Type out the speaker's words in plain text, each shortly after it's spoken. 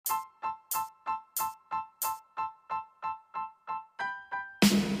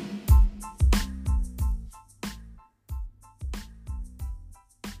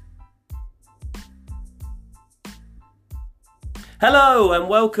Hello and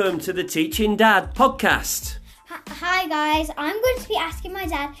welcome to the Teaching Dad podcast. Hi guys, I'm going to be asking my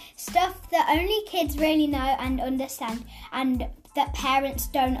dad stuff that only kids really know and understand and that parents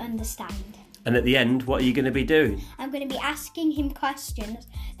don't understand. And at the end, what are you going to be doing? I'm going to be asking him questions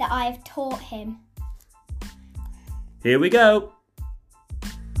that I've taught him. Here we go.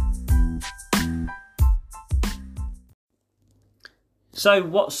 So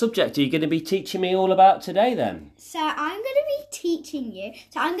what subject are you going to be teaching me all about today then? So I'm going to be teaching you.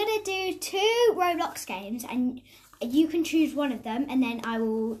 So I'm going to do 2 Roblox games and you can choose one of them, and then I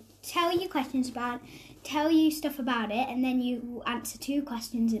will tell you questions about, tell you stuff about it, and then you will answer 2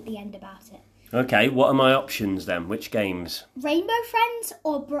 questions at the end about it. Okay, what are my options then? Which games? Rainbow Friends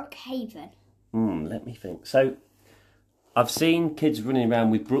or Brookhaven? Let me think. So I've seen kids running around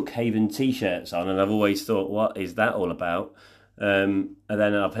with Brookhaven t-shirts on, and I've always thought, what is that all about? And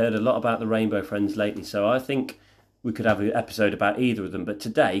then I've heard a lot about the Rainbow Friends lately, so I think we could have an episode about either of them. But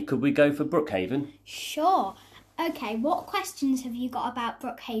today, could we go for Brookhaven? Sure. Okay, what questions have you got about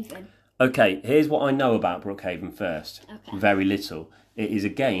Brookhaven? Okay, here's what I know about Brookhaven first. Okay. Very little. It is a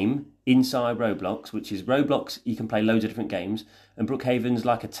game inside Roblox, which is Roblox, you can play loads of different games, and Brookhaven's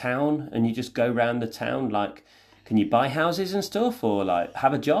like a town, and you just go around the town, like, can you buy houses and stuff, or like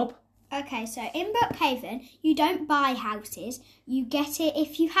have a job? Okay, so in Brookhaven, you don't buy houses. You get it.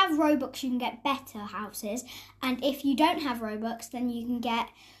 If you have Robux, you can get better houses. And if you don't have Robux, then you can get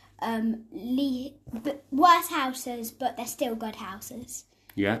worse houses, but they're still good houses.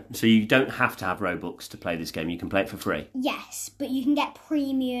 Yeah, so you don't have to have Robux to play this game. You can play it for free. Yes, but you can get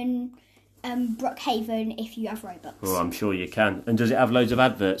premium Brookhaven if you have Robux. Oh, I'm sure you can. And does it have loads of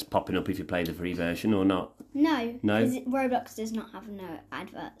adverts popping up if you play the free version or not? No. No? Roblox does not have no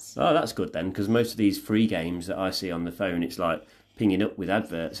adverts. Oh, that's good then, because most of these free games that I see on the phone, it's like pinging up with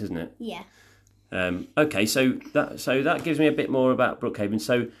adverts, isn't it? Yeah. Okay, so that gives me a bit more about Brookhaven.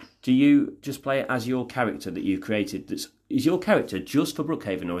 So do you just play it as your character that you created? Is your character just for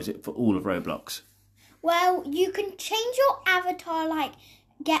Brookhaven, or is it for all of Roblox? Well, you can change your avatar, like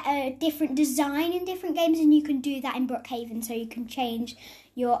get a different design in different games, and you can do that in Brookhaven. So you can change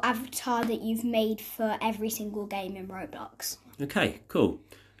your avatar that you've made for every single game in Roblox. Okay, cool.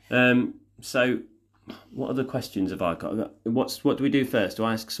 So what other questions have I got? What do we do first? Do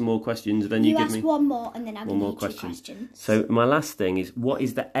I ask some more questions? Then you give ask me one more, and then I'll give you 2 question. questions. So my last thing is, what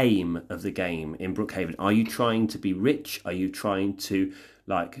is the aim of the game in Brookhaven? Are you trying to be rich? Are you trying to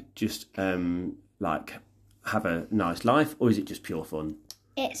just have a nice life, or is it just pure fun?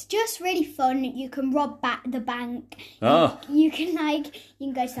 It's just really fun. You can rob the bank. Oh. You can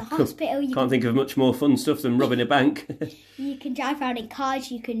go to the hospital. Can't think of much more fun stuff than robbing a bank. You can drive around in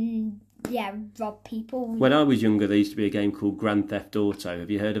cars. You can rob people. When I was younger, there used to be a game called Grand Theft Auto. Have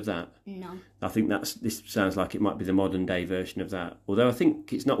you heard of that? No. I think this sounds like it might be the modern day version of that. Although I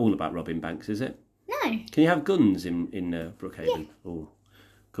think it's not all about robbing banks, is it? No. Can you have guns in Brookhaven? Yeah. Oh,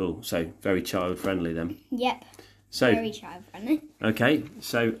 cool. So very child friendly then. Yep. So very child friendly. Okay,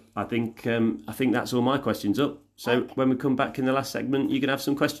 so I think that's all my questions up. So okay. When we come back in the last segment, you can have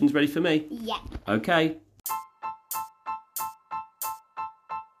some questions ready for me. Yeah. Okay.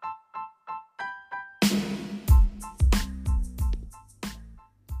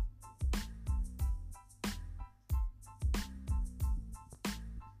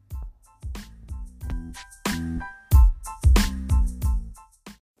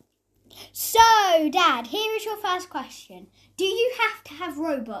 So, Dad, here is your first question. Do you have to have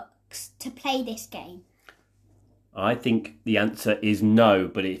Robux to play this game? I think the answer is no,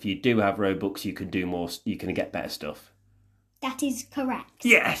 but if you do have Robux, you can do more. You can get better stuff. That is correct.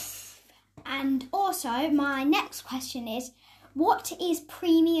 Yes! And also, my next question is, what is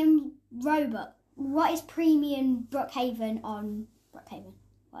premium Robux? What is premium Brookhaven on Brookhaven?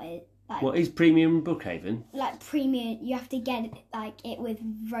 What is premium Brookhaven? Like premium, you have to get it with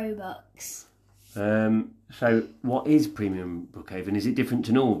Robux. So what is premium Brookhaven? Is it different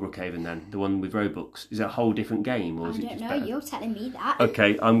to normal Brookhaven then? The one with Robux? Is it a whole different game, or is it just better? I don't know. You're telling me that.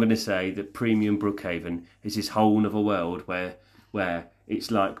 Okay, I'm going to say that premium Brookhaven is this whole other world where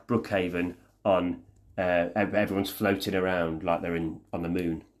it's like Brookhaven on everyone's floating around like they're on the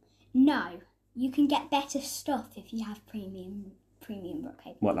moon. No, you can get better stuff if you have premium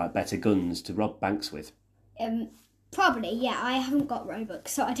Brookhaven. What, like better guns to rob banks with? Probably, yeah. I haven't got Robux,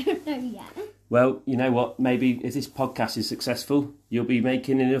 so I don't know yet. Well, you know what? Maybe if this podcast is successful, you'll be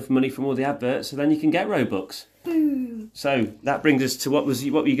making enough money from all the adverts, so then you can get Robux. Boom. So that brings us to what were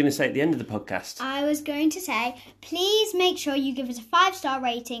you going to say at the end of the podcast? I was going to say, please make sure you give us a 5-star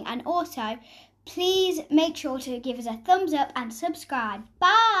rating, and also please make sure to give us a thumbs up and subscribe.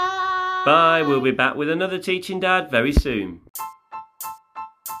 Bye. Bye. We'll be back with another Teaching Dad very soon.